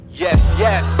Yes,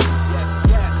 yes.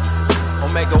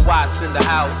 Omega Watts in the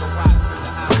house.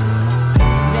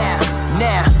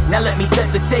 Now let me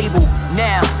set the table.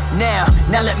 Now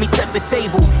let me set the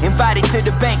table. Invited to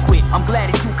the banquet, I'm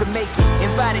glad that you could make it.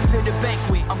 Invited to the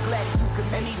banquet, I'm glad that you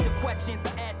could make it. These are questions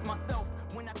I ask myself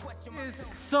when I question myself.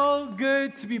 It's so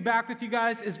good to be back with you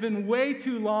guys. It's been way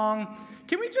too long.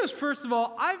 Can we just, first of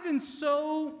all, I've been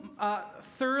so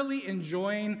thoroughly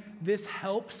enjoying this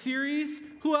Help series.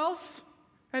 Who else?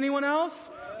 Anyone else?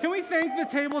 Can we thank the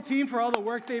table team for all the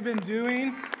work they've been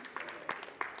doing?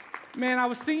 Man, I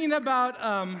was thinking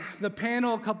about the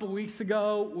panel a couple weeks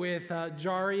ago with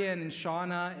Jarian and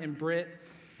Shauna and Britt,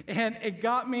 and it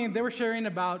got me, and they were sharing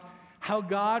about how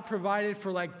God provided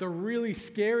for like the really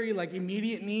scary, like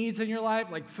immediate needs in your life,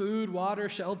 like food, water,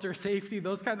 shelter, safety,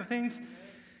 those kind of things.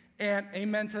 And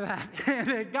amen to that. And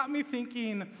it got me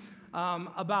thinking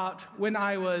about when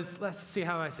I was, let's see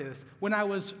how I say this, when I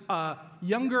was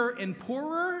younger and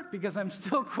poorer, because I'm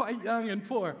still quite young and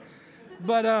poor.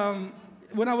 But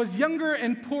when I was younger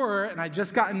and poorer, and I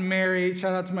just gotten married,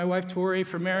 shout out to my wife Tori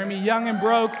for marrying me young and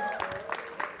broke.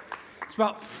 It's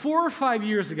about 4 or 5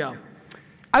 years ago.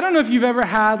 I don't know if you've ever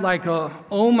had like a,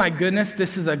 oh my goodness,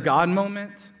 this is a God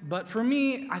moment. But for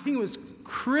me, I think it was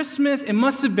Christmas. It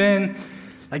must have been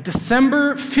like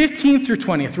December 15th through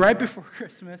 20th, right before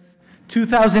Christmas,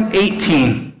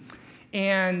 2018.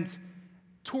 And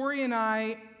Tori and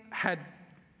I had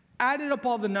added up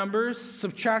all the numbers,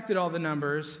 subtracted all the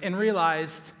numbers, and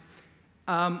realized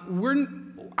I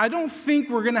don't think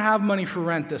we're going to have money for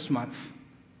rent this month,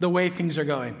 the way things are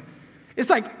going. It's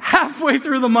like halfway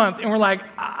through the month, and we're like,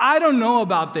 I don't know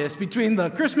about this. Between the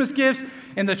Christmas gifts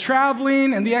and the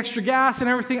traveling and the extra gas and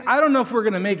everything, I don't know if we're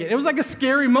going to make it. It was like a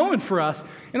scary moment for us.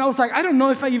 And I was like, I don't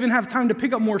know if I even have time to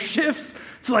pick up more shifts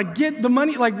to like get the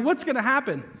money. Like, what's going to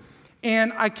happen?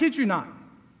 And I kid you not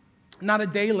a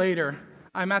day later,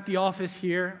 I'm at the office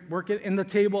here, working in the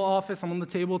table office. I'm on the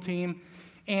table team.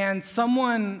 And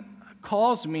someone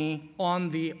calls me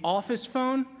on the office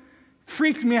phone.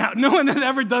 Freaked me out. No one had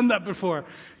ever done that before.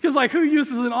 Because, like, who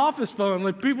uses an office phone?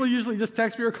 Like, people usually just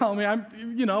text me or call me. I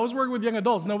was working with young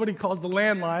adults. Nobody calls the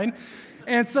landline.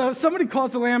 And so somebody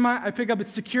calls the landline. I pick up,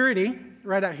 it's security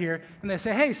right out here. And they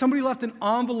say, hey, somebody left an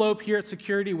envelope here at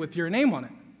security with your name on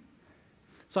it.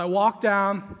 So I walk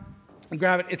down and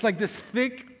grab it. It's like this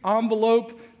thick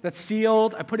envelope that's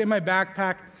sealed. I put it in my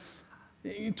backpack.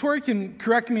 Tori can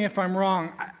correct me if I'm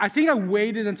wrong. I think I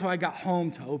waited until I got home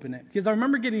to open it, because I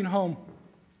remember getting home,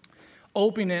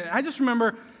 opening it. I just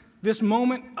remember this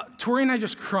moment, Tori and I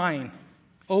just crying,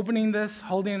 opening this,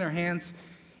 holding it in our hands,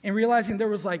 and realizing there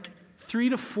was like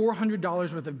 $300 to $400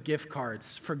 worth of gift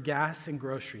cards for gas and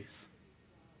groceries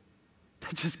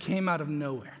that just came out of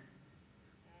nowhere.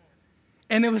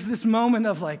 And it was this moment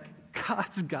of like,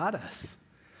 God's got us.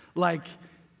 Like,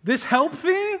 this help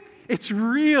thing, it's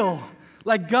real.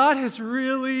 Like, God has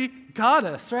really got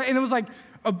us, right? And it was like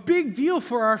a big deal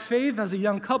for our faith as a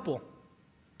young couple.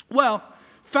 Well,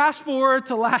 fast forward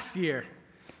to last year,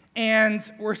 and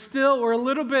we're a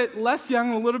little bit less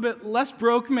young, a little bit less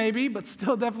broke maybe, but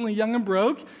still definitely young and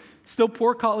broke, still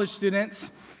poor college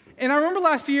students. And I remember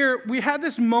last year, we had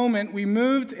this moment, we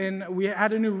moved, and we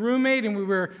had a new roommate, and we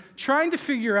were trying to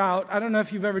figure out, I don't know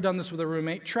if you've ever done this with a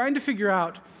roommate, trying to figure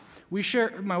out,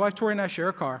 my wife Tori and I share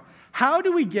a car, how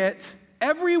do we get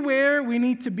everywhere we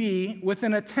need to be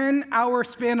within a 10-hour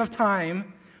span of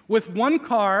time with one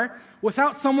car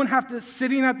without someone having to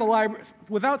sit at the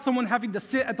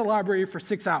library for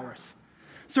 6 hours.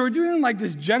 So we're doing like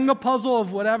this Jenga puzzle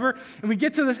of whatever, and we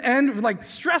get to this end with like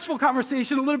stressful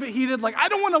conversation, a little bit heated, like, I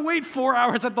don't want to wait 4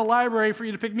 hours at the library for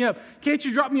you to pick me up. Can't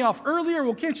you drop me off earlier?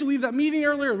 Well, can't you leave that meeting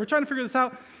earlier? We're trying to figure this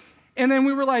out. And then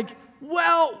we were like,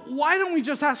 well, why don't we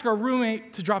just ask our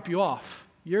roommate to drop you off?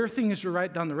 Your thing is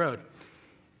right down the road.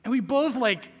 And we both,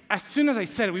 like, as soon as I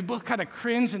said it, we both kind of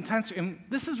cringed and tensed. And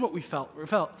this is what we felt.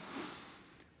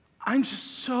 I'm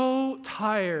just so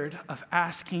tired of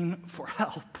asking for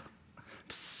help. I'm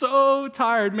so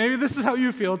tired. Maybe this is how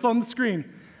you feel. It's on the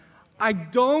screen. I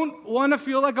don't want to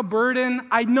feel like a burden.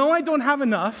 I know I don't have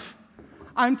enough.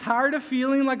 I'm tired of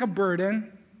feeling like a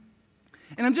burden.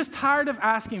 And I'm just tired of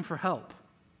asking for help.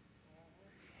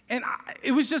 And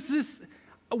it was just this...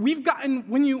 We've gotten,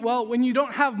 when you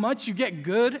don't have much, you get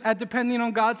good at depending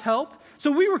on God's help.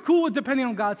 So we were cool with depending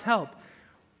on God's help.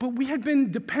 But we had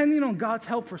been depending on God's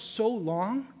help for so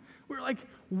long. We were like,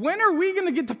 when are we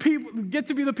going to get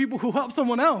to be the people who help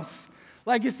someone else?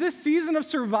 Like, is this season of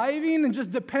surviving and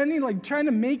just depending, like trying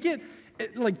to make it,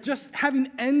 like just having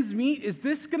ends meet, is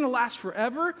this going to last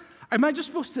forever? Am I just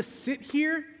supposed to sit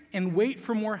here and wait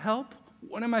for more help?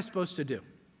 What am I supposed to do?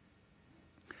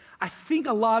 I think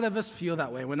a lot of us feel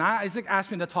that way. When Isaac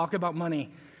asked me to talk about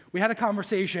money, we had a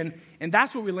conversation, and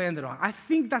that's what we landed on. I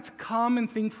think that's a common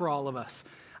thing for all of us.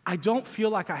 I don't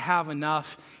feel like I have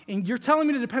enough, and you're telling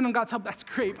me to depend on God's help. That's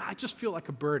great, but I just feel like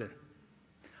a burden.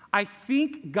 I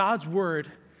think God's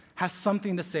word has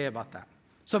something to say about that.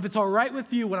 So if it's all right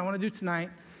with you, what I want to do tonight,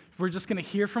 we're just going to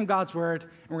hear from God's word,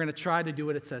 and we're going to try to do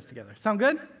what it says together. Sound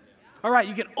good? Yeah. All right,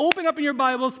 you can open up in your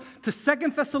Bibles to 2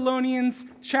 Thessalonians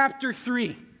chapter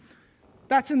 3.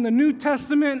 That's in the New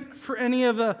Testament for any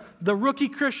of the rookie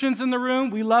Christians in the room.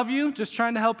 We love you, just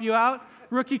trying to help you out.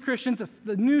 Rookie Christians, it's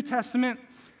the New Testament,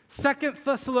 2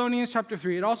 Thessalonians chapter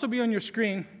 3. It'll also be on your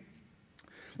screen.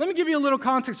 Let me give you a little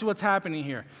context of what's happening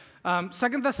here. 2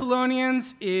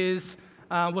 Thessalonians is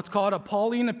what's called a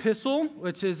Pauline epistle,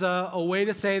 which is a way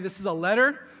to say this is a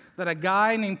letter that a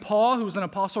guy named Paul, who was an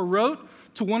apostle, wrote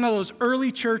to one of those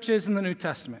early churches in the New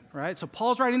Testament, right? So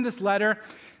Paul's writing this letter.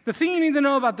 The thing you need to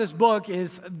know about this book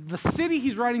is the city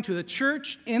he's writing to, the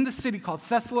church in the city called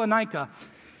Thessalonica.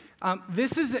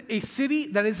 This is a city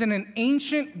that is in an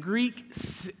ancient Greek,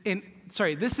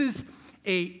 this is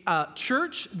a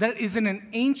church that is in an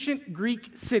ancient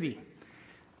Greek city.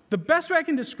 The best way I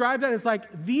can describe that is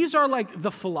like, these are like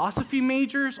the philosophy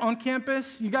majors on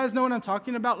campus. You guys know what I'm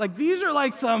talking about? Like, these are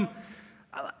like some,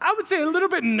 I would say, a little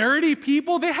bit nerdy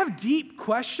people. They have deep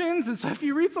questions. And so if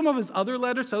you read some of his other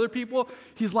letters to other people,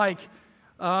 he's like,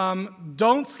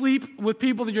 don't sleep with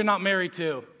people that you're not married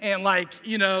to. And like,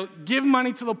 give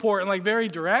money to the poor, and like very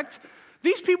direct.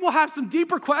 These people have some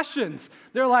deeper questions.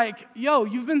 They're like, yo,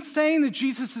 you've been saying that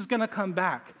Jesus is going to come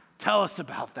back. Tell us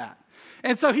about that.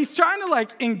 And so he's trying to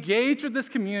like engage with this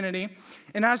community.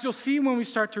 And as you'll see when we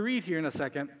start to read here in a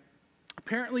second,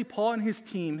 apparently Paul and his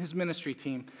team, his ministry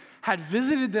team, had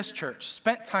visited this church,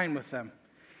 spent time with them.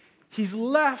 He's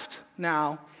left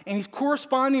now, and he's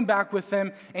corresponding back with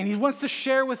them, and he wants to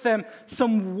share with them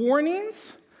some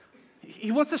warnings.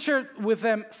 He wants to share with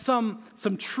them some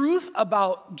truth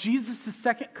about Jesus'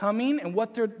 second coming and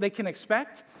what they can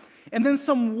expect, and then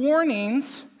some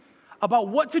warnings about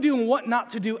what to do and what not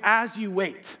to do as you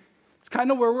wait. It's kind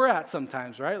of where we're at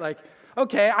sometimes, right? Like,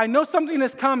 okay, I know something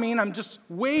is coming, I'm just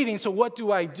waiting, so what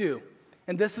do I do?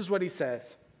 And this is what he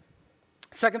says.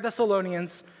 2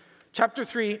 Thessalonians chapter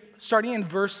 3, starting in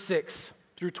verse 6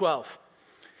 through 12.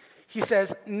 He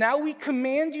says, "Now we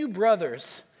command you,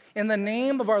 brothers, in the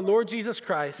name of our Lord Jesus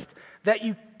Christ, that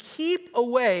you keep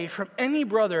away from any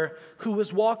brother who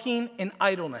is walking in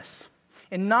idleness,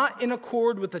 and not in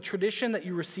accord with the tradition that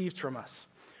you received from us.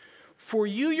 For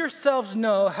you yourselves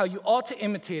know how you ought to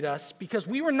imitate us, because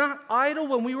we were not idle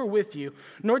when we were with you,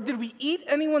 nor did we eat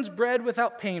anyone's bread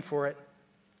without paying for it.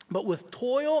 But with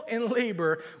toil and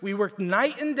labor we worked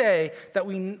night and day, that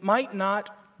we might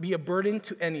not be a burden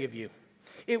to any of you.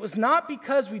 It was not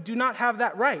because we do not have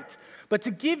that right, but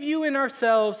to give you in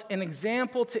ourselves an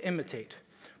example to imitate.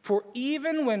 For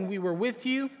even when we were with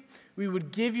you, we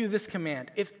would give you this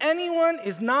command: if anyone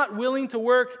is not willing to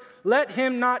work, let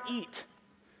him not eat.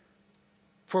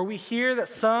 For we hear that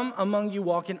some among you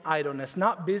walk in idleness,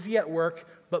 not busy at work,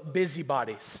 but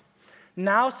busybodies.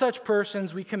 Now such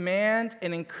persons we command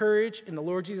and encourage in the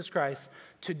Lord Jesus Christ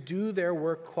to do their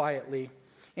work quietly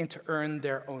and to earn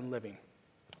their own living."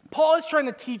 Paul is trying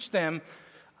to teach them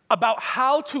about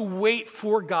how to wait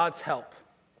for God's help.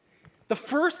 The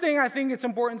first thing I think it's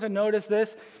important to notice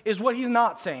this is what he's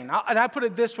not saying. And I put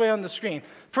it this way on the screen.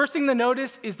 First thing to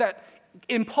notice is that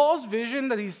in Paul's vision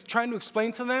that he's trying to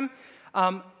explain to them,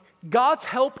 God's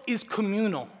help is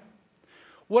communal.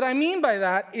 What I mean by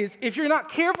that is, if you're not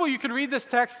careful, you could read this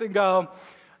text and go,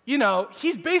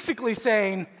 he's basically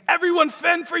saying, everyone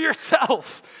fend for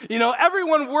yourself.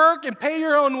 Everyone work and pay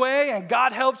your own way, and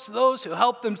God helps those who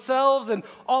help themselves and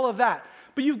all of that.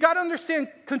 But you've got to understand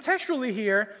contextually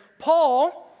here,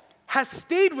 Paul has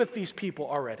stayed with these people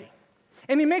already.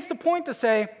 And he makes the point to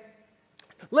say,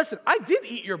 listen, I did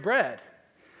eat your bread,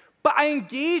 but I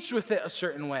engaged with it a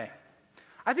certain way.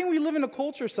 I think we live in a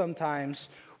culture sometimes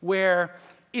where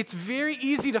it's very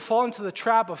easy to fall into the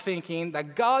trap of thinking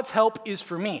that God's help is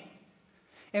for me.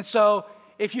 And so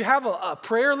if you have a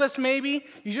prayer list maybe,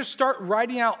 you just start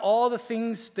writing out all the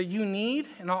things that you need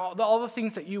and all the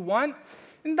things that you want.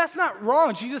 And that's not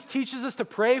wrong. Jesus teaches us to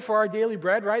pray for our daily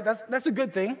bread, right? That's a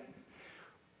good thing.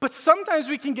 But sometimes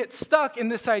we can get stuck in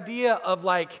this idea of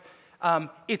like,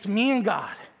 it's me and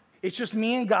God. It's just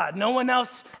me and God. No one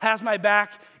else has my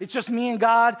back. It's just me and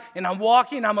God, and I'm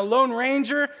walking. I'm a lone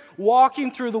ranger walking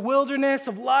through the wilderness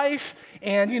of life,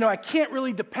 and, I can't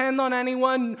really depend on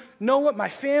anyone. Know what? My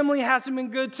family hasn't been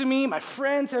good to me. My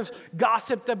friends have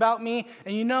gossiped about me,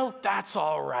 and that's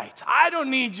all right. I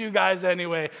don't need you guys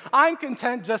anyway. I'm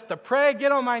content just to pray,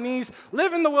 get on my knees,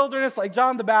 live in the wilderness like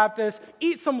John the Baptist,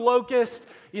 eat some locusts,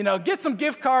 get some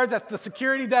gift cards at the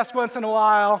security desk once in a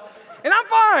while, and I'm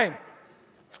fine.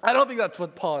 I don't think that's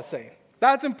what Paul is saying.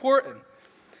 That's important.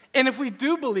 And if we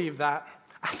do believe that,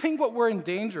 I think what we're in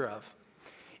danger of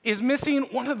is missing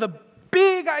one of the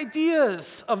big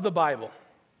ideas of the Bible.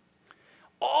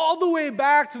 All the way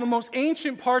back to the most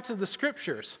ancient parts of the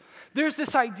scriptures, there's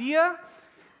this idea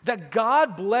that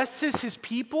God blesses his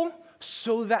people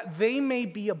so that they may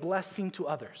be a blessing to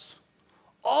others.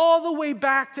 All the way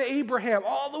back to Abraham,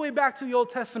 all the way back to the Old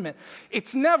Testament.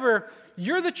 It's never,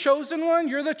 you're the chosen one,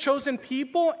 you're the chosen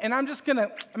people, and I'm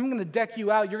gonna deck you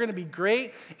out, you're gonna be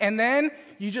great, and then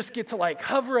you just get to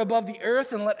hover above the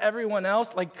earth and let everyone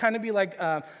else, kind of be like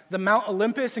the Mount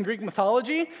Olympus in Greek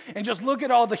mythology, and just look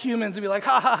at all the humans and be like,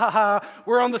 ha ha ha ha,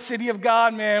 we're on the city of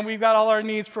God, man, we've got all our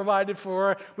needs provided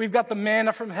for, we've got the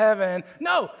manna from heaven.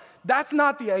 No, that's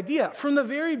not the idea. From the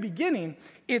very beginning,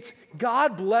 it's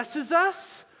God blesses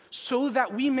us so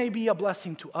that we may be a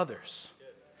blessing to others.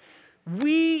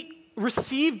 We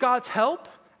receive God's help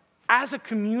as a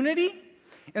community,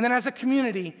 and then as a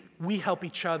community, we help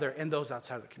each other and those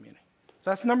outside of the community. So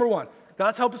that's number one.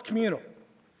 God's help is communal.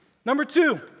 Number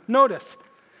two, notice,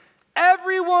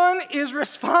 everyone is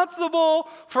responsible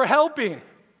for helping.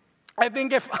 I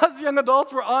think if us young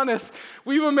adults were honest,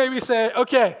 we would maybe say,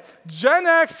 okay, Gen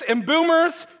X and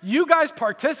boomers, you guys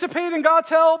participate in God's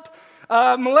help.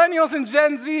 Millennials and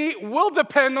Gen Z will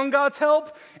depend on God's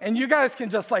help, and you guys can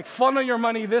just funnel your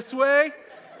money this way.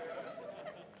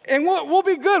 And we'll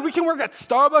be good. We can work at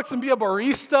Starbucks and be a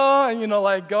barista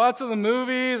and, go out to the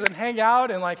movies and hang out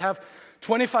and, have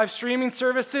 25 streaming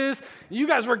services. You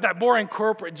guys work that boring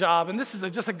corporate job, and this is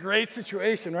just a great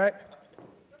situation, right?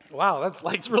 Wow,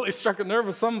 that's really struck a nerve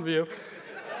with some of you.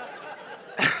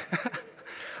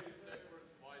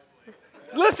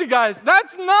 Listen, guys,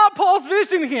 that's not Paul's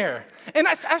vision here. And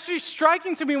that's actually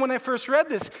striking to me when I first read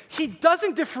this. He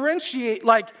doesn't differentiate,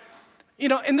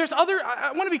 and there's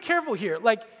I want to be careful here.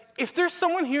 If there's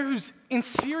someone here who's in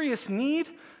serious need,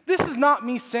 this is not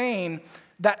me saying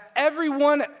that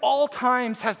everyone at all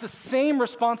times has the same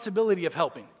responsibility of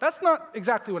helping. That's not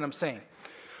exactly what I'm saying.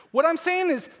 What I'm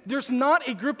saying is there's not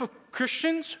a group of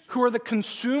Christians who are the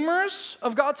consumers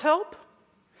of God's help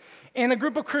and a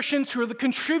group of Christians who are the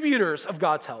contributors of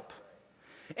God's help.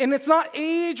 And it's not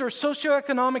age or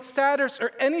socioeconomic status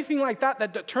or anything like that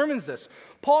that determines this.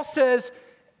 Paul says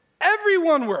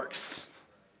everyone works,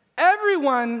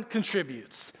 everyone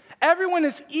contributes, everyone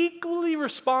is equally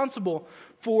responsible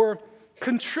for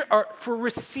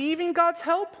receiving God's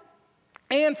help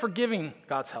and for giving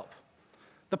God's help.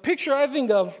 The picture I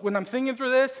think of when I'm thinking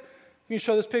through this, can you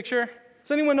show this picture?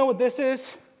 Does anyone know what this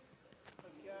is?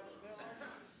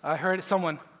 I heard it,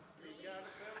 someone.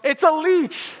 It's a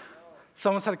leech.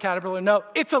 Someone said a caterpillar. No,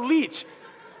 it's a leech.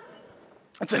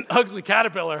 It's an ugly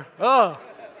caterpillar. Oh.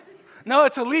 No,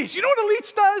 it's a leech. You know what a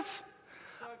leech does?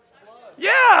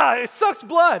 Yeah, it sucks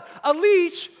blood. A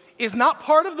leech is not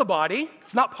part of the body.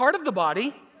 It's not part of the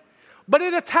body, but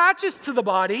it attaches to the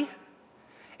body,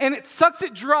 and it sucks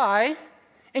it dry,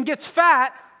 and gets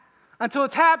fat until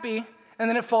it's happy, and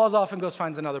then it falls off and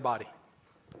finds another body.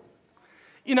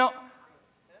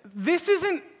 This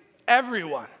isn't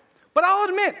everyone, but I'll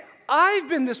admit, I've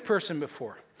been this person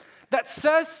before that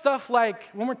says stuff like,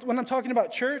 when I'm talking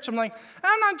about church, I'm like,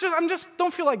 I just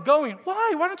don't feel like going.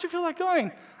 Why? Why don't you feel like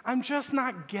going? I'm just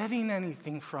not getting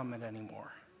anything from it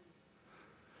anymore.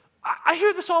 I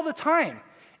hear this all the time.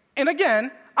 And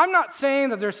again, I'm not saying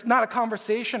that there's not a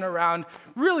conversation around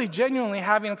really genuinely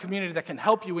having a community that can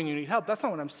help you when you need help. That's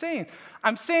not what I'm saying.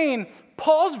 I'm saying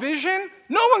Paul's vision,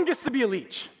 no one gets to be a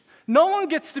leech. No one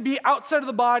gets to be outside of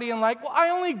the body and I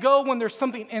only go when there's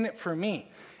something in it for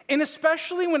me. And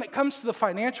especially when it comes to the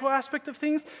financial aspect of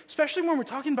things, especially when we're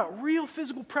talking about real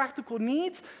physical, practical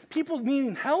needs, people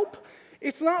needing help,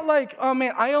 it's not like, oh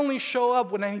man, I only show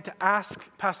up when I need to ask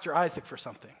Pastor Isaac for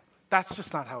something. That's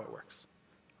just not how it works.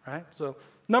 Right? So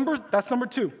that's number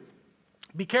two.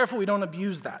 Be careful we don't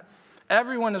abuse that.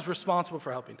 Everyone is responsible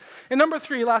for helping. And number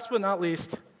three, last but not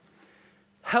least,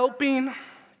 helping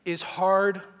is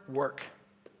hard work.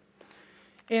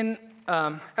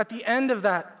 At the end of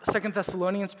that 2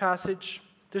 Thessalonians passage,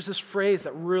 there's this phrase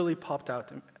that really popped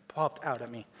out at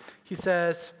me. He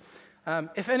says,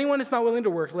 if anyone is not willing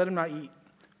to work, let him not eat.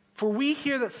 For we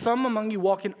hear that some among you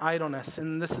walk in idleness,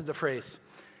 and this is the phrase,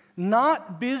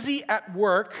 not busy at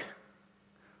work,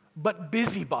 but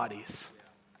busybodies.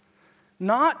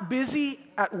 Not busy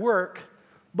at work,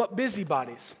 but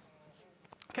busybodies.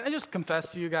 Can I just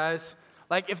confess to you guys,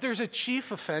 like if there's a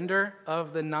chief offender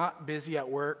of the not busy at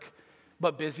work,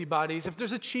 but busybodies, if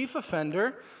there's a chief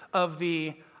offender of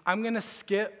the I'm going to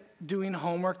skip doing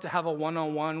homework to have a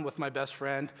one-on-one with my best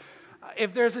friend,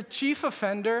 if there's a chief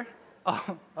offender,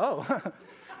 oh.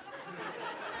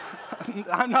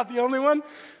 I'm not the only one.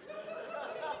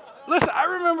 Listen, I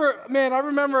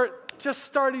remember just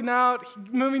starting out,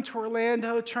 moving to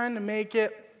Orlando, trying to make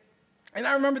it. And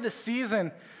I remember the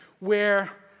season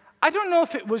where I don't know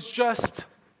if it was just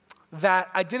that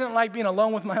I didn't like being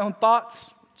alone with my own thoughts,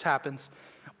 which happens,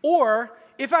 or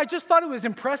if I just thought it was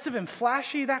impressive and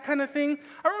flashy, that kind of thing.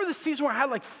 I remember the season where I had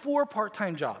like 4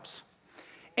 part-time jobs.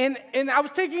 And I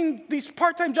was taking these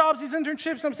part-time jobs, these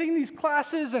internships, and I was taking these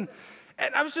classes, and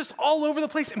I was just all over the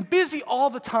place and busy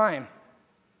all the time.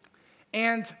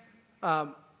 And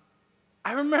I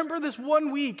remember this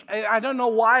one week, I don't know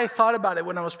why I thought about it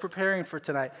when I was preparing for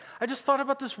tonight. I just thought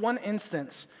about this one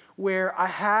instance where I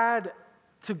had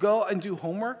to go and do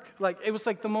homework. Like, it was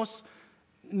like the most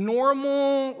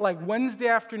normal, like Wednesday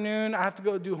afternoon, I have to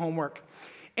go do homework.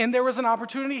 And there was an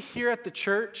opportunity here at the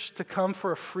church to come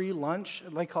for a free lunch.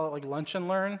 They call it like lunch and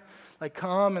learn. Like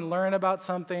come and learn about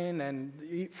something and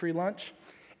eat free lunch.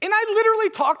 And I literally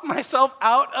talked myself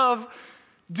out of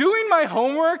doing my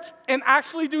homework and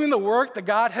actually doing the work that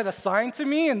God had assigned to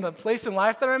me in the place in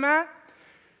life that I'm at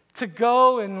to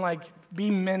go and like be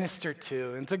ministered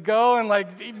to and to go and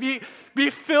like be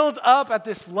filled up at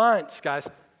this lunch, guys.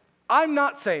 I'm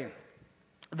not saying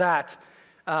that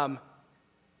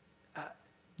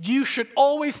you should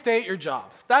always stay at your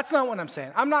job. That's not what I'm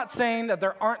saying. I'm not saying that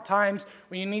there aren't times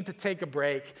when you need to take a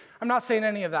break. I'm not saying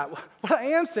any of that. What I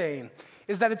am saying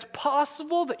is that it's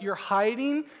possible that you're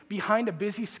hiding behind a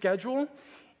busy schedule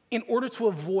in order to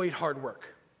avoid hard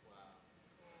work.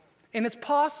 And it's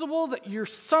possible that we're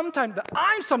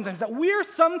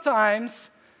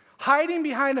sometimes hiding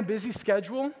behind a busy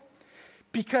schedule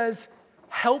because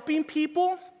helping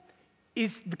people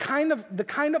is the kind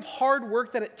of hard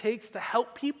work that it takes to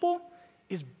help people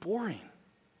is boring.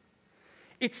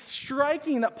 It's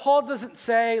striking that Paul doesn't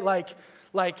say like,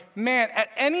 man, at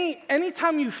any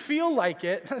time you feel like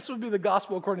it, this would be the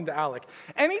gospel according to Alec.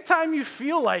 Anytime you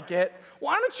feel like it,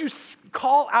 why don't you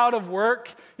call out of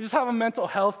work? You just have a mental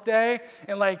health day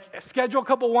and like schedule a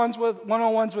couple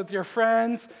one-on-ones with your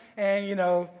friends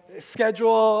and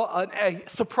schedule a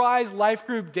surprise life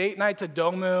group date night to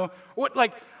Domu.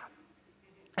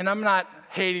 And I'm not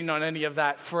hating on any of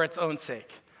that for its own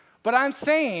sake. But I'm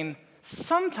saying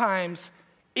sometimes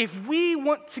if we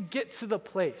want to get to the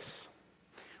place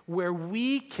where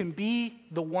we can be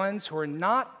the ones who are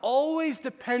not always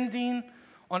depending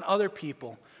on other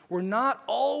people, we're not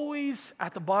always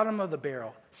at the bottom of the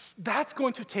barrel, that's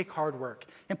going to take hard work.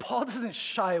 And Paul doesn't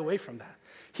shy away from that.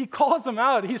 He calls them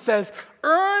out. He says,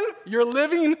 earn your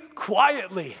living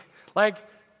quietly. Like,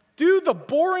 do the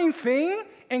boring thing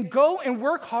and go and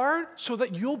work hard so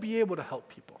that you'll be able to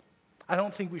help people. I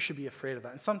don't think we should be afraid of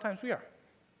that. And sometimes we are.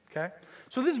 Okay?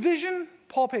 So this vision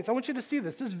Paul paints, I want you to see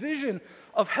this vision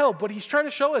of help. What he's trying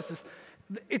to show us is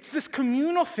it's this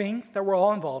communal thing that we're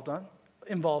all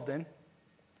involved in.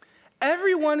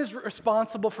 Everyone is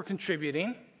responsible for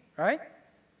contributing, right?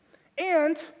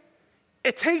 And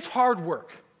it takes hard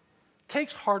work. It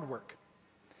takes hard work.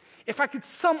 If I could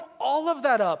sum all of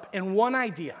that up in one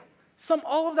idea,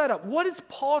 what is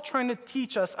Paul trying to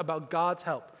teach us about God's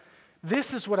help?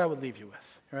 This is what I would leave you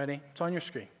with. You ready? It's on your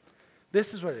screen.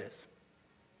 This is what it is.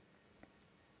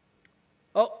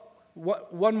 Oh,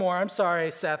 one more. I'm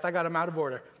sorry, Seth. I got him out of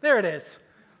order. There it is.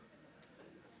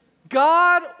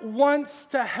 God wants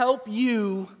to help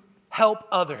you help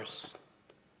others.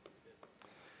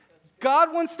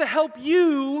 God wants to help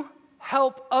you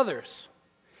help others.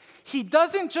 He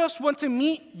doesn't just want to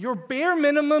meet your bare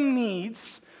minimum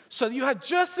needs so that you have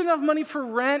just enough money for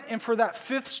rent and for that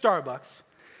 5th Starbucks.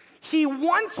 He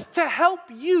wants to help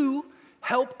you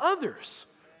help others,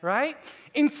 right?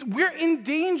 And we're in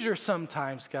danger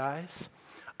sometimes, guys,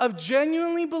 of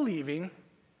genuinely believing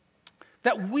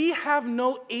that we have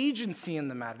no agency in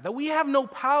the matter, that we have no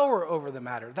power over the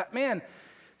matter, that, man,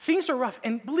 things are rough.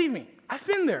 And believe me, I've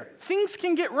been there. Things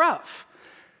can get rough.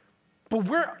 But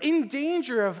we're in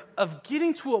danger of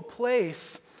getting to a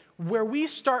place where we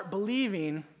start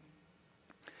believing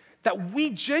that we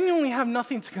genuinely have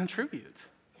nothing to contribute.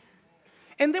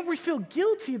 And then we feel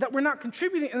guilty that we're not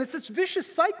contributing. And it's this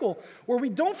vicious cycle where we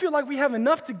don't feel like we have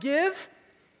enough to give,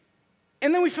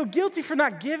 And then we feel guilty for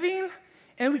not giving,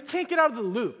 and we can't get out of the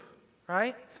loop,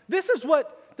 right? This is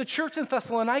what the church in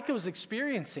Thessalonica was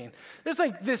experiencing. There's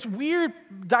like this weird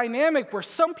dynamic where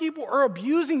some people are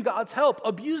abusing God's help,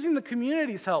 abusing the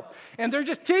community's help, and they're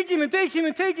just taking and taking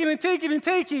and taking and taking and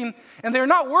taking, and they're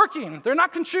not working. They're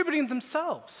not contributing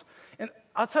themselves. And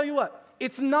I'll tell you what,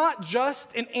 it's not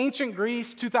just an ancient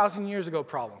Greece 2,000 years ago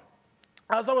problem.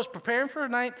 As I was preparing for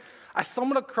tonight, I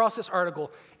stumbled across this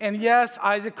article, and yes,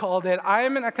 Isaac called it. I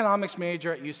am an economics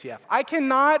major at UCF. I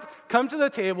cannot come to the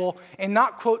table and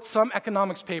not quote some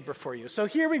economics paper for you. So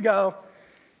here we go.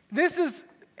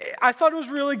 I thought it was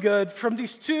really good from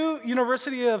these two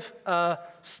University of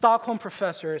Stockholm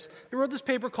professors. They wrote this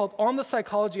paper called On the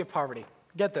Psychology of Poverty.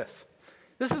 Get this.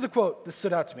 This is the quote that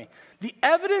stood out to me. The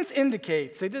evidence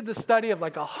indicates, they did the study of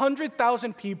like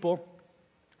 100,000 people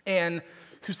and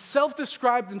who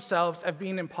self-describe themselves as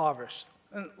being impoverished.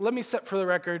 And let me set for the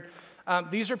record,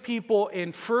 these are people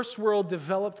in first world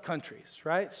developed countries,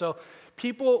 right? So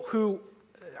people who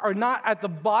are not at the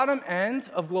bottom end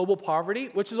of global poverty,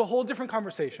 which is a whole different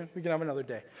conversation. We can have another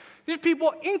day. These are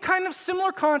people in kind of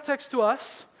similar context to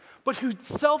us, but who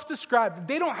self-describe that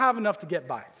they don't have enough to get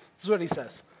by. This is what he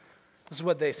says. This is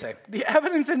what they say. The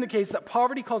evidence indicates that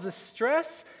poverty causes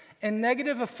stress and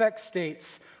negative effect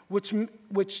states, which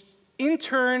in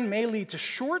turn may lead to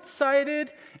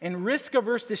short-sighted and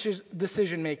risk-averse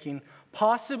decision-making,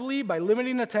 possibly by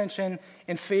limiting attention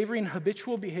and favoring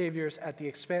habitual behaviors at the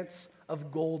expense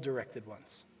of goal-directed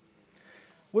ones.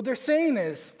 What they're saying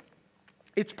is,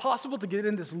 it's possible to get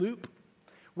in this loop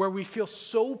where we feel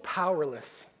so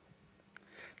powerless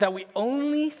that we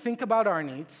only think about our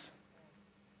needs,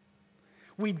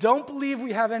 we don't believe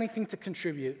we have anything to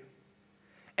contribute,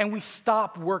 and we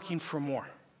stop working for more.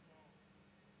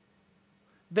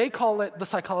 They call it the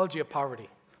psychology of poverty.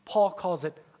 Paul calls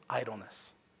it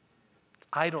idleness.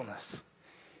 Idleness.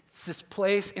 It's this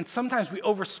place, and sometimes we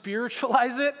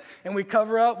over-spiritualize it, and we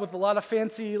cover up with a lot of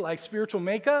fancy, like, spiritual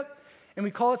makeup, and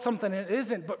we call it something it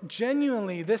isn't. But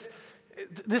genuinely, this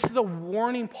is a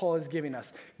warning Paul is giving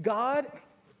us. God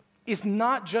is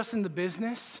not just in the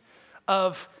business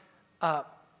of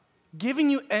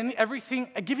giving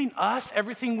us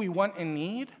everything we want and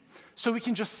need so we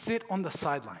can just sit on the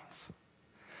sidelines.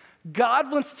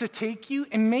 God wants to take you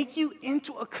and make you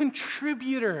into a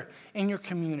contributor in your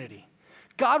community.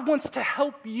 God wants to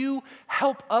help you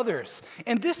help others.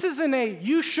 And this isn't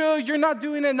you sure you're not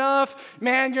doing enough,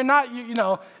 man, you're not,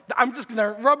 I'm just going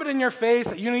to rub it in your face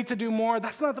that you need to do more.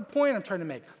 That's not the point I'm trying to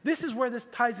make. This is where this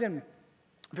ties in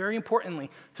very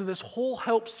importantly to this whole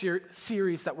help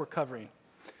series that we're covering.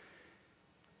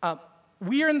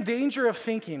 We are in danger of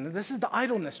thinking, this is the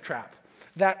idleness trap,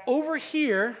 that over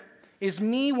here is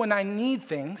me when I need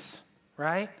things,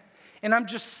 right? And I'm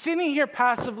just sitting here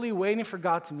passively waiting for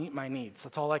God to meet my needs.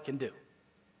 That's all I can do.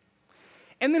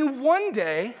 And then one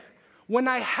day, when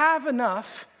I have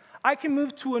enough, I can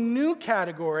move to a new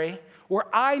category where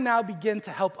I now begin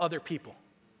to help other people.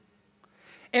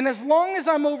 And as long as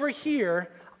I'm over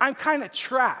here, I'm kind of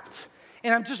trapped.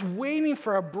 And I'm just waiting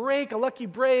for a break, a lucky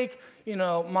break,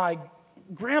 my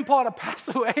grandpa to pass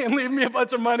away and leave me a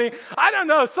bunch of money. I don't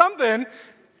know, something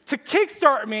to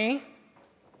kickstart me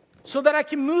so that I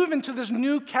can move into this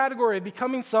new category of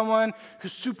becoming someone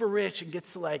who's super rich and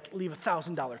gets to leave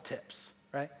 $1,000 tips,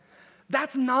 right?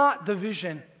 That's not the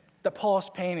vision that Paul is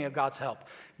painting of God's help.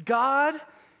 God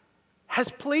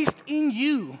has placed in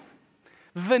you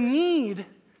the need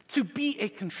to be a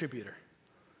contributor.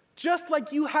 Just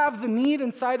like you have the need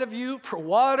inside of you for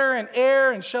water and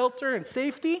air and shelter and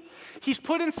safety, he's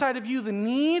put inside of you the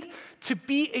need to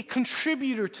be a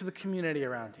contributor to the community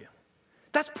around you.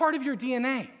 That's part of your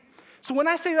DNA. So when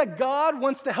I say that God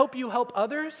wants to help you help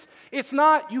others, it's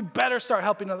not you better start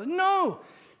helping others. No,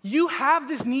 you have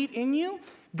this need in you.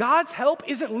 God's help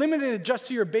isn't limited just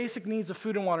to your basic needs of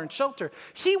food and water and shelter.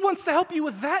 He wants to help you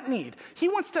with that need. He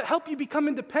wants to help you become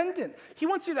independent. He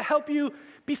wants you to help you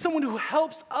be someone who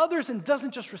helps others and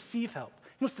doesn't just receive help.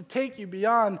 He wants to take you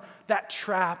beyond that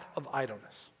trap of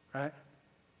idleness, right?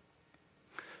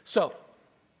 So,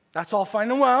 that's all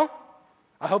fine and well.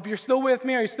 I hope you're still with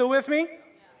me. Are you still with me?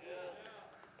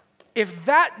 If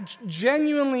that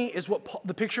genuinely is what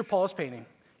the picture Paul is painting,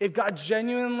 if God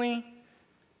genuinely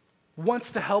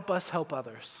wants to help us help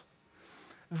others,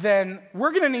 then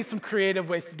we're going to need some creative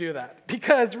ways to do that.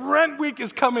 Because Rent Week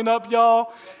is coming up,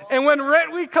 y'all. And when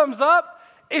Rent Week comes up,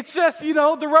 it's just, the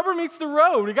rubber meets the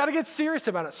road. We got to get serious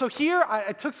about it. So here,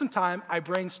 I took some time, I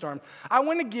brainstormed. I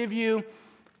want to give you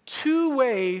 2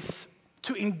 ways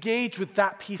to engage with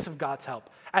that piece of God's help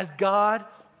as God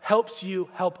helps you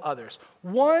help others.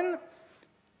 One,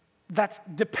 that's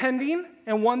depending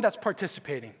and one that's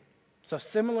participating. So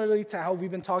similarly to how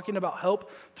we've been talking about help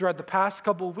throughout the past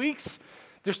couple of weeks,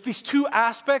 there's these two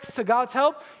aspects to God's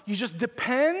help. You just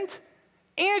depend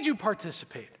and you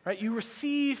participate, right? You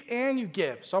receive and you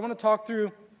give. So I want to talk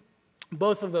through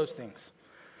both of those things.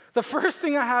 The first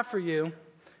thing I have for you,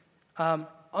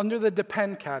 under the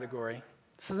depend category,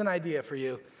 this is an idea for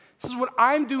you. This is what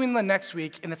I'm doing the next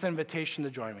week, and it's an invitation to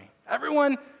join me.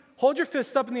 Everyone, hold your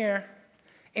fists up in the air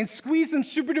and squeeze them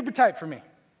super duper tight for me.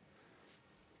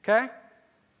 Okay?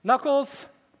 Knuckles,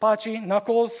 Pachi,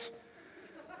 knuckles.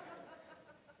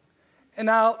 And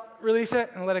now release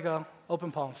it and let it go.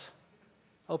 Open palms.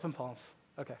 Open palms.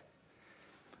 Okay.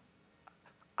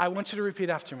 I want you to repeat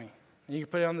after me. And you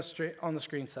can put it on the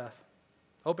screen, Seth.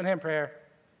 Open hand prayer.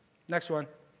 Next one.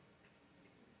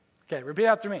 Okay, repeat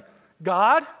after me.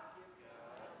 God,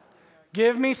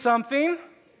 give me something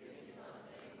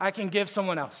I can give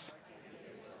someone else.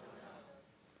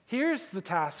 Here's the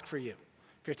task for you.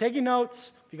 If you're taking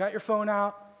notes, if you got your phone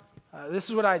out, this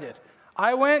is what I did.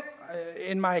 I went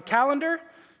in my calendar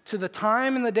to the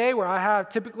time in the day where I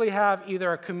typically have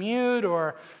either a commute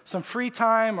or some free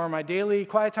time or my daily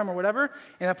quiet time or whatever,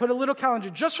 and I put a little calendar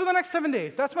just for the next 7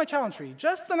 days. That's my challenge for you,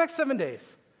 just the next 7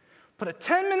 days. Put a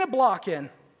 10-minute block in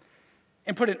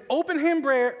and put an open hand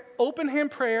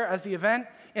prayer as the event,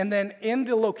 and then in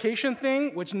the location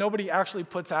thing, which nobody actually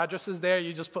puts addresses there,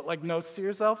 you just put like notes to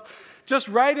yourself, just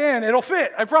write in, it'll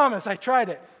fit, I promise, I tried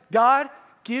it. God,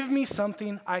 give me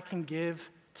something I can give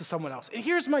to someone else. And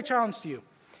here's my challenge to you.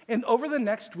 And over the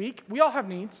next week, we all have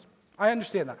needs, I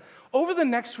understand that. Over the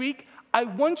next week, I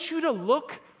want you to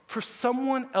look for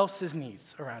someone else's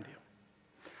needs around you.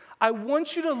 I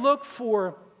want you to look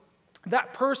for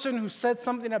that person who said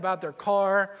something about their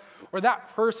car, or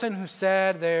that person who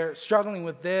said they're struggling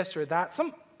with this or that,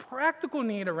 some practical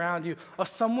need around you of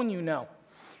someone you know.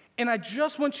 And I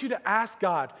just want you to ask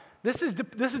God, this is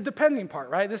depending part,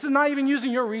 right? This is not even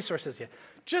using your resources yet.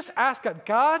 Just ask God,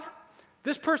 God,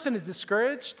 this person is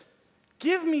discouraged.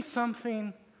 Give me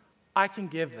something I can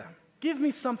give them. Give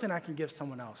me something I can give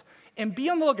someone else. And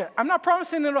be on the lookout. I'm not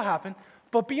promising it'll happen,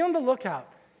 but be on the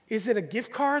lookout. Is it a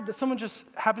gift card that someone just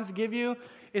happens to give you?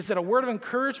 Is it a word of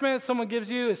encouragement that someone gives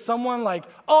you? Is someone like,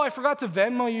 oh, I forgot to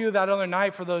Venmo you that other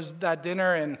night for that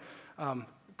dinner and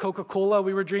Coca-Cola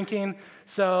we were drinking.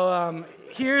 So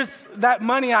here's that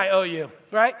money I owe you,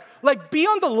 right? Like, be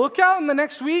on the lookout in the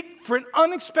next week for an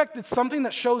unexpected something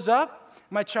that shows up.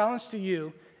 My challenge to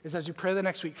you is, as you pray the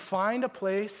next week, find a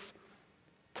place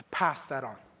to pass that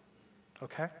on,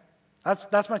 okay?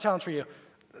 That's my challenge for you.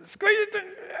 Squeeze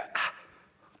it.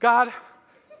 God,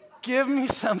 give me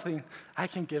something I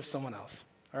can give someone else,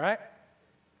 all right?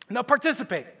 Now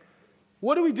participate.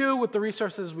 What do we do with the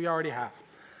resources we already have?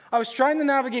 I was trying to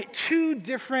navigate two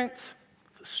different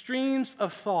streams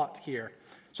of thought here.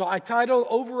 So I titled,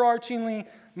 overarchingly,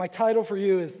 my title for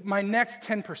you is My Next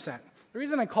 10%. The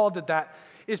reason I called it that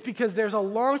is because there's a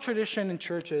long tradition in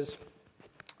churches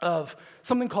of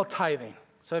something called tithing.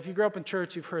 So if you grew up in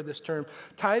church, you've heard this term.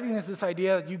 Tithing is this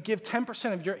idea that you give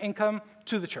 10% of your income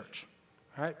to the church.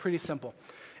 All right, pretty simple.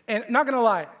 And not going to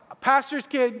lie, a pastor's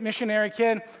kid, missionary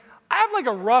kid, I have like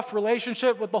a rough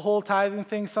relationship with the whole tithing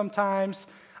thing sometimes.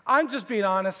 I'm just being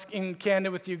honest and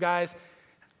candid with you guys.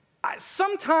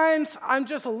 Sometimes I'm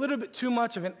just a little bit too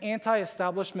much of an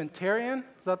anti-establishmentarian.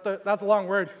 That's a long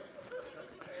word.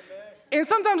 And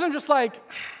sometimes I'm just like,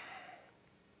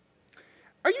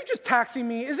 are you just taxing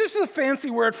me? Is this just a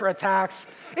fancy word for a tax?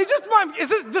 Just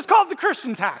call it the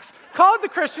Christian tax. Call it the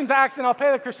Christian tax and I'll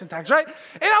pay the Christian tax, right?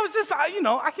 And I was just,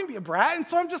 I can be a brat. And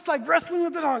so I'm just like wrestling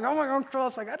with it on my own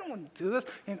cross. Like, I don't want to do this.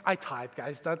 And I tithe,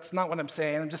 guys. That's not what I'm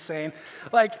saying. I'm just saying,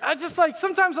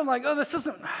 sometimes I'm like,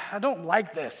 I don't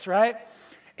like this, right?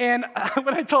 And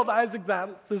when I told Isaac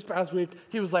that this past week,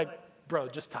 he was like, bro,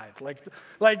 just tithe.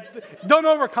 Like, don't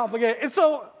overcomplicate it. And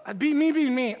so, being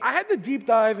me, I had to deep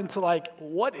dive into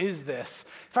what is this?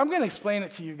 If I'm going to explain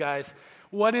it to you guys,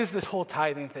 what is this whole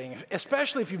tithing thing?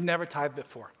 Especially if you've never tithed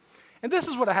before. And this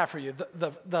is what I have for you.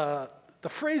 The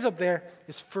phrase up there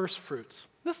is first fruits.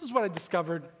 This is what I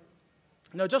discovered.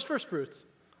 No, just first fruits.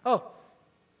 Oh,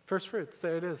 first fruits.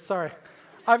 There it is. Sorry.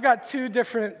 I've got two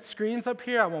different screens up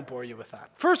here. I won't bore you with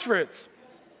that. First fruits.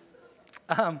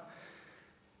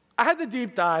 I had to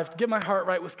deep dive to get my heart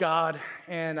right with God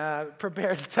and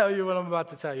prepare to tell you what I'm about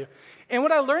to tell you. And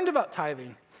what I learned about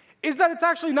tithing is that it's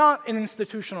actually not an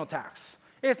institutional tax.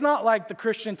 It's not like the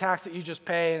Christian tax that you just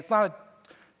pay. It's not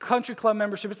a country club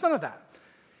membership. It's none of that.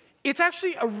 It's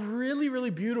actually a really, really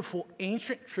beautiful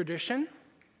ancient tradition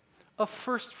of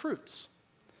first fruits.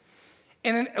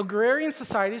 In an agrarian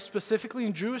society, specifically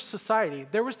in Jewish society,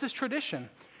 there was this tradition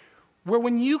where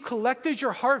when you collected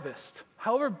your harvest,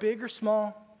 however big or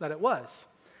small that it was,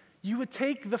 you would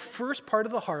take the first part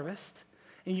of the harvest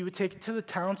and you would take it to the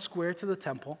town square, to the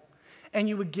temple, and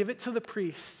you would give it to the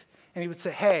priest, and he would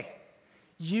say, hey,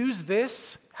 use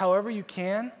this however you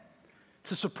can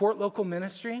to support local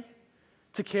ministry,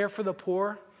 to care for the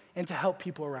poor, and to help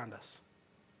people around us.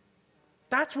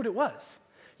 That's what it was.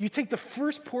 You take the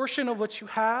first portion of what you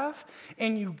have,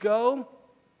 and you go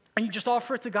and you just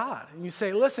offer it to God. And you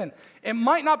say, listen, it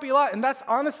might not be a lot. And that's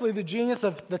honestly the genius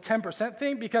of the 10%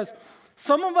 thing, because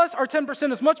some of us, our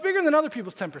 10% is much bigger than other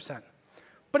people's 10%.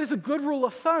 But it's a good rule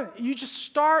of thumb. You just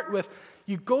start with,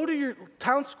 you go to your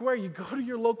town square, you go to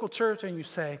your local church, and you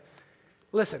say,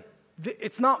 listen,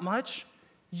 it's not much.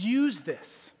 Use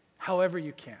this however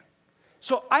you can.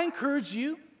 So I encourage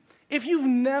you, if you've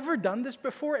never done this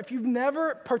before, if you've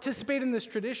never participated in this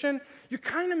tradition, you're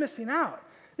kind of missing out.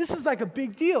 This is like a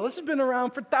big deal. This has been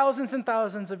around for thousands and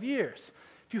thousands of years.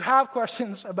 If you have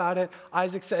questions about it,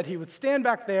 Isaac said he would stand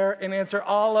back there and answer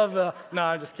all of the, no,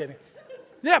 I'm just kidding.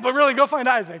 Yeah, but really, go find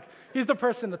Isaac. He's the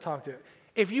person to talk to.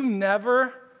 If you've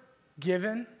never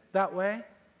given that way,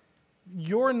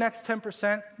 your next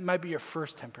 10% might be your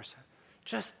first 10%.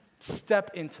 Just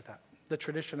step into that, the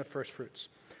tradition of first fruits.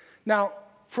 Now,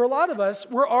 for a lot of us,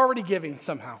 we're already giving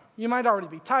somehow. You might already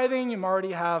be tithing. You might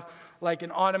already have like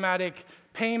an automatic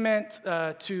payment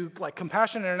to like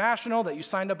Compassion International that you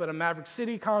signed up at a Maverick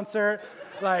City concert,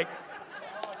 like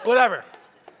whatever.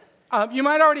 You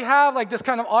might already have like this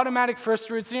kind of automatic first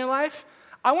fruits in your life.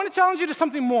 I want to challenge you to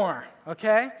something more,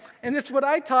 okay? And it's what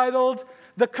I titled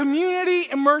the Community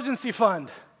Emergency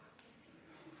Fund.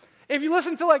 If you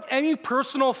listen to like any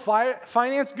personal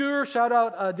finance guru, shout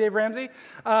out Dave Ramsey,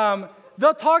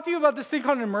 they'll talk to you about this thing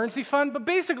called an emergency fund, but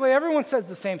basically everyone says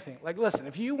the same thing. Like, listen,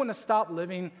 if you want to stop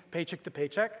living paycheck to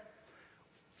paycheck,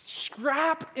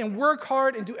 scrap and work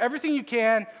hard and do everything you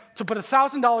can to put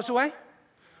 $1,000 away,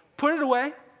 put it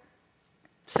away,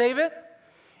 save it,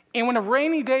 and when a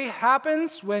rainy day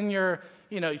happens, when your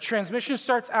transmission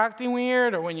starts acting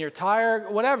weird or when you're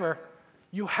tired, whatever,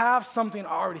 you have something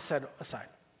already set aside.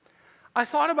 I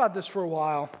thought about this for a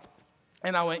while,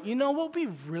 and I went, what would be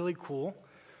really cool?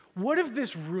 What if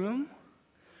this room,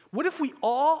 what if we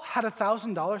all had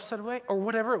 $1,000 set away, or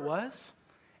whatever it was,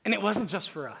 and it wasn't just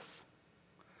for us?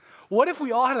 What if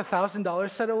we all had $1,000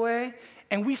 set away,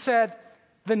 and we said,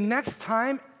 the next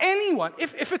time anyone,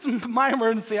 if it's my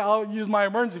emergency, I'll use my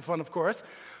emergency fund, of course,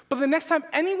 but the next time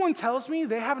anyone tells me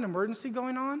they have an emergency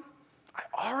going on, I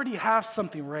already have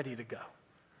something ready to go,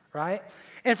 right?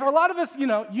 And for a lot of us,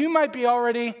 you might be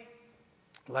already,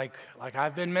 like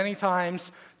I've been many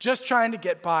times, just trying to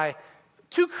get by.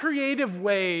 2 creative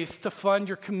ways to fund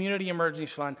your community emergency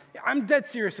fund. I'm dead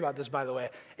serious about this, by the way.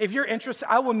 If you're interested,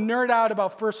 I will nerd out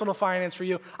about personal finance for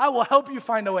you. I will help you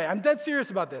find a way. I'm dead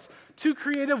serious about this. 2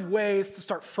 creative ways to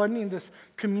start funding this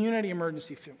community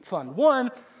emergency fund.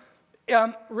 One,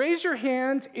 raise your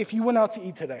hand if you went out to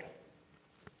eat today.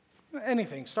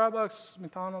 Anything, Starbucks,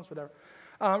 McDonald's, whatever.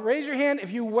 Raise your hand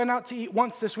if you went out to eat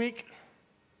once this week,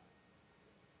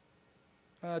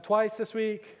 twice this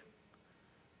week.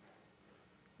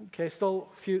 Okay, still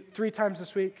 3 times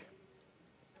this week.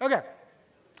 Okay.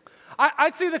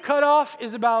 I'd say the cutoff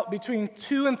is about between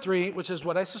 2 and 3, which is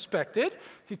what I suspected.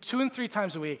 2 and 3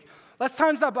 times a week. Let's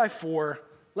times that by 4.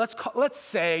 Let's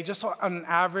say, just on an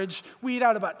average, we eat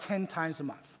out about 10 times a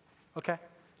month. Okay?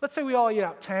 Let's say we all eat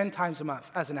out 10 times a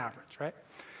month as an average, right?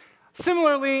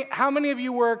 Similarly, how many of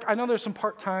you work, I know there's some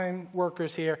part-time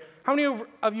workers here, how many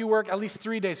of you work at least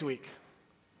 3 days a week?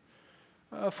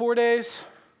 4 days?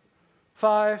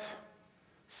 5,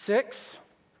 6.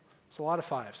 It's a lot of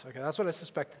 5s. Okay, that's what I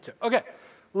suspected too. Okay,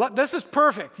 this is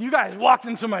perfect. You guys walked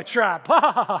into my trap.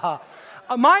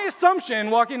 My assumption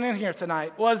walking in here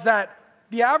tonight was that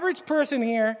the average person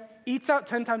here eats out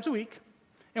 10 times a week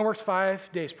and works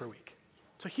 5 days per week.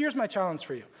 So here's my challenge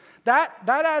for you. That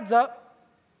adds up.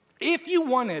 If you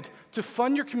wanted to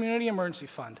fund your community emergency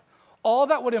fund, all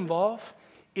that would involve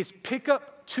is pick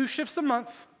up 2 shifts a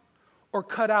month or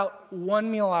cut out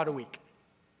 1 meal out a week.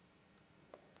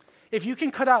 If you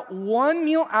can cut out 1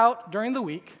 meal out during the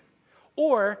week,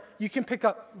 or you can pick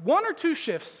up 1 or 2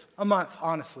 shifts a month,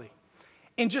 honestly,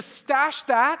 and just stash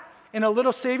that in a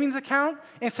little savings account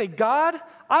and say, God,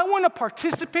 I want to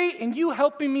participate in you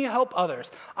helping me help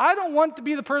others. I don't want to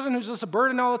be the person who's just a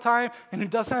burden all the time and who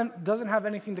doesn't have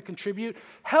anything to contribute.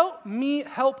 Help me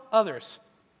help others.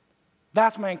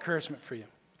 That's my encouragement for you.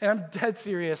 And I'm dead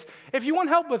serious. If you want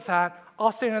help with that,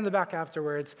 I'll stand in the back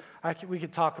afterwards. We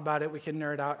could talk about it. We can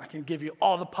nerd out. I can give you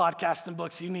all the podcasts and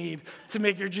books you need to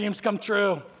make your dreams come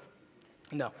true.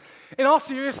 No. In all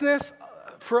seriousness,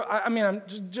 I'm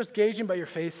just gauging by your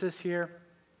faces here.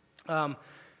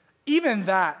 Even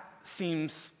that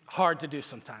seems hard to do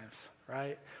sometimes,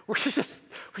 right? We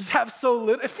have so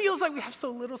little. It feels like we have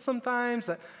so little sometimes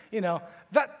that,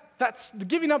 that's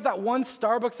giving up that one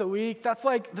Starbucks a week. That's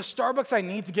like the Starbucks I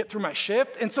need to get through my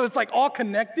shift. And so it's like all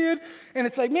connected. And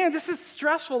it's like, man, this is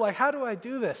stressful. Like, how do I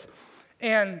do this?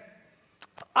 And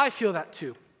I feel that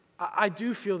too. I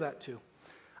do feel that too.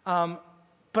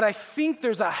 But I think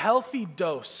there's a healthy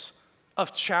dose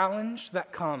of challenge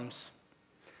that comes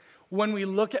when we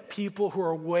look at people who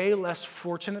are way less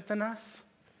fortunate than us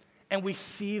and we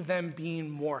see them being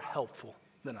more helpful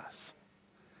than us.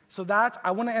 So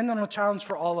I want to end on a challenge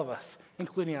for all of us,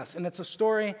 including us. And it's a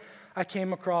story I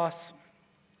came across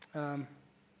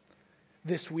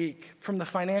this week from the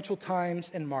Financial Times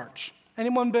in March.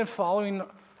 Anyone been following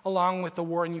along with the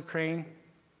war in Ukraine?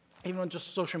 Even on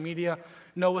just social media,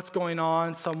 know what's going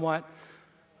on somewhat.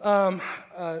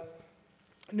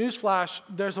 Newsflash,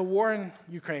 there's a war in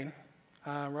Ukraine.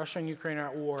 Russia and Ukraine are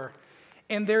at war.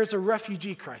 And there's a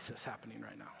refugee crisis happening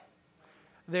right now.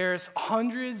 There's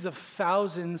hundreds of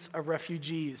thousands of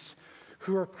refugees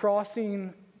who are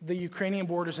crossing the Ukrainian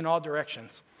borders in all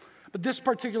directions. But this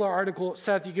particular article,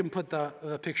 Seth, you can put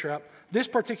the picture up. This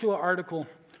particular article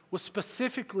was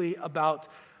specifically about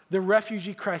the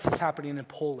refugee crisis happening in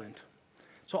Poland.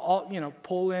 So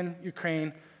Poland,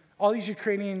 Ukraine, all these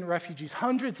Ukrainian refugees,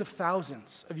 hundreds of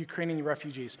thousands of Ukrainian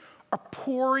refugees are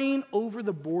pouring over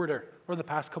the border over the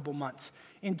past couple months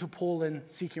into Poland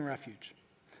seeking refuge.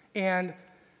 And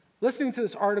listening to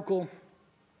this article,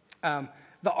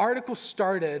 the article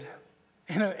started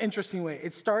in an interesting way.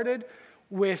 It started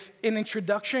with an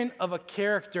introduction of a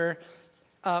character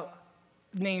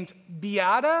named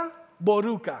Beata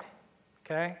Boruca.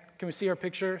 Okay, can we see her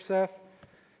picture, Seth?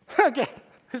 Okay,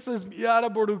 this is Beata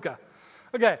Boruca.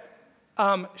 Okay,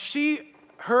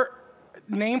 her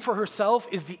name for herself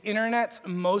is the internet's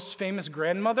most famous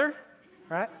grandmother,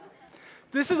 right?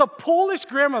 This is a Polish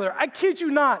grandmother, I kid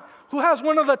you not, who has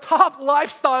one of the top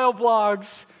lifestyle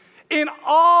blogs in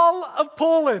all of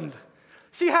Poland.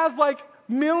 She has like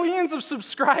millions of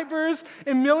subscribers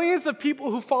and millions of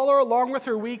people who follow her along with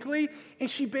her weekly. And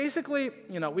she basically,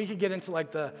 we could get into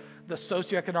like the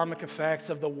socioeconomic effects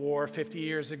of the war 50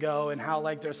 years ago and how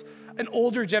like there's an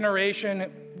older generation.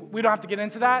 We don't have to get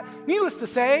into that. Needless to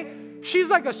say, she's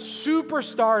like a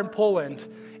superstar in Poland.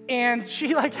 And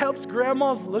she like helps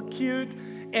grandmas look cute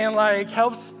and like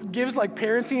gives like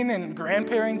parenting and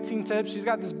grandparenting tips. She's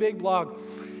got this big blog.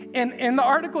 And in the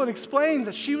article, it explains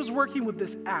that she was working with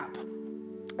this app.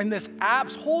 And this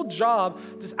app's whole job,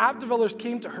 this app developers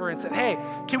came to her and said, hey,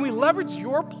 can we leverage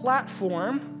your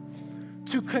platform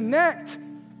to connect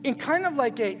in kind of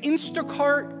like a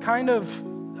Instacart kind of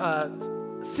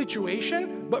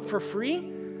situation, but for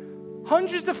free?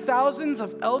 Hundreds of thousands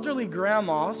of elderly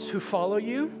grandmas who follow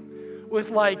you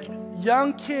with like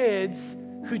young kids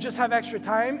who just have extra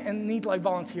time and need like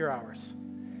volunteer hours.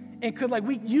 And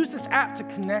we use this app to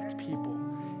connect people.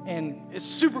 And it's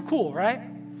super cool, right?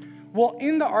 Well,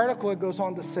 in the article, it goes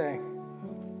on to say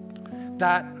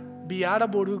that Beata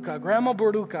Boruca, Grandma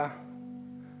Boruca,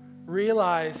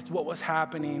 realized what was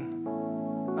happening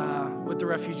with the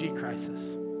refugee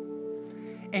crisis.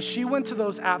 And she went to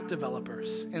those app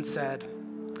developers and said,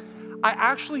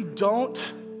 I'm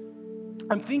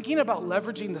thinking about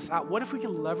leveraging this app. What if we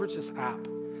could leverage this app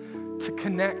to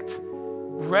connect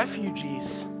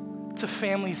refugees to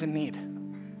families in need?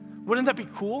 Wouldn't that be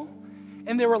cool?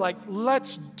 And they were like,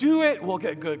 let's do it. We'll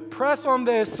get good press on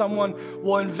this. Someone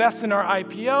will invest in our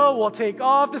IPO. We'll take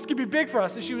off. This could be big for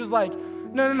us. And she was like,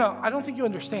 no. I don't think you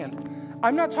understand.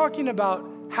 I'm not talking about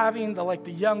having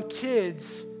the young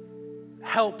kids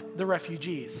help the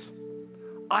refugees.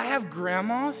 I have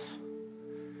grandmas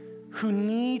who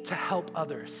need to help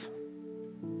others.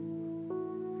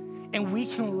 And we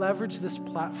can leverage this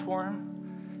platform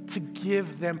to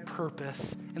give them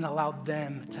purpose and allow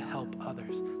them to help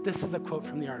others. This is a quote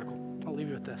from the article. I'll leave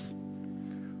you with this.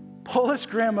 Polish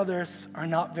grandmothers are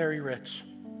not very rich,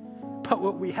 but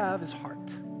what we have is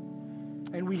heart.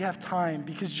 And we have time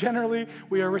because generally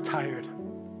we are retired.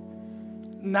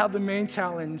 Now the main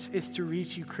challenge is to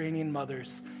reach Ukrainian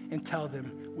mothers and tell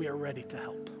them we are ready to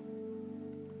help.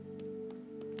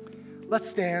 Let's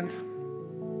stand.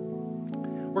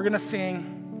 We're going to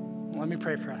sing. Let me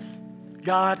pray for us.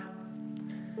 God,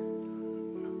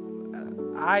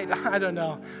 I don't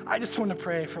know. I just want to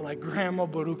pray for Grandma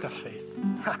Boruca faith.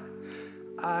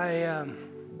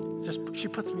 She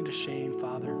puts me to shame,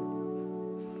 Father.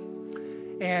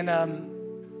 And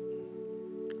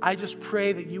I just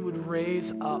pray that you would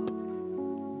raise up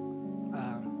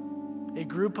a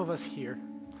group of us here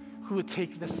who would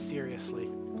take this seriously,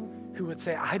 who would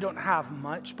say, I don't have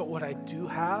much, but what I do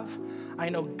have, I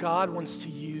know God wants to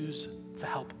use to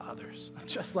help others.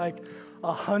 Just like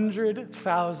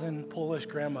 100,000 Polish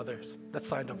grandmothers that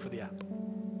signed up for the app.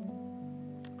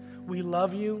 We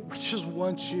love you. We just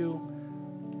want you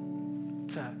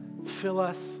to fill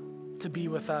us, to be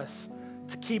with us,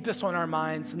 to keep this on our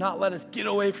minds, to not let us get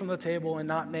away from the table and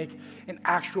not make an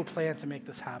actual plan to make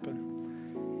this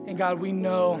happen. And God, we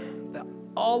know that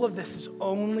all of this is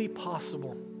only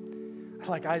possible,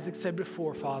 like Isaac said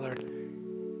before, Father,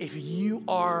 if you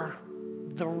are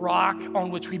the rock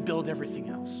on which we build everything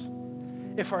else.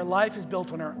 If our life is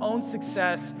built on our own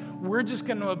success, we're just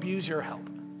going to abuse your help.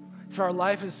 If our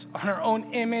life is on our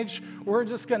own image, we're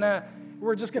just gonna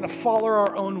follow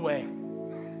our own way.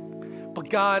 But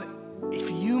God,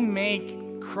 if you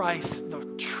make Christ the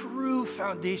true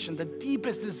foundation, the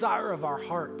deepest desire of our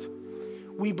heart,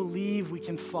 we believe we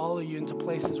can follow you into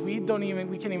places we can't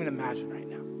even imagine right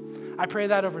now. I pray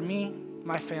that over me,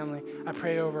 my family. I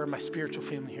pray over my spiritual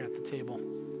family here at the table.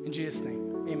 In Jesus'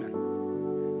 name, amen.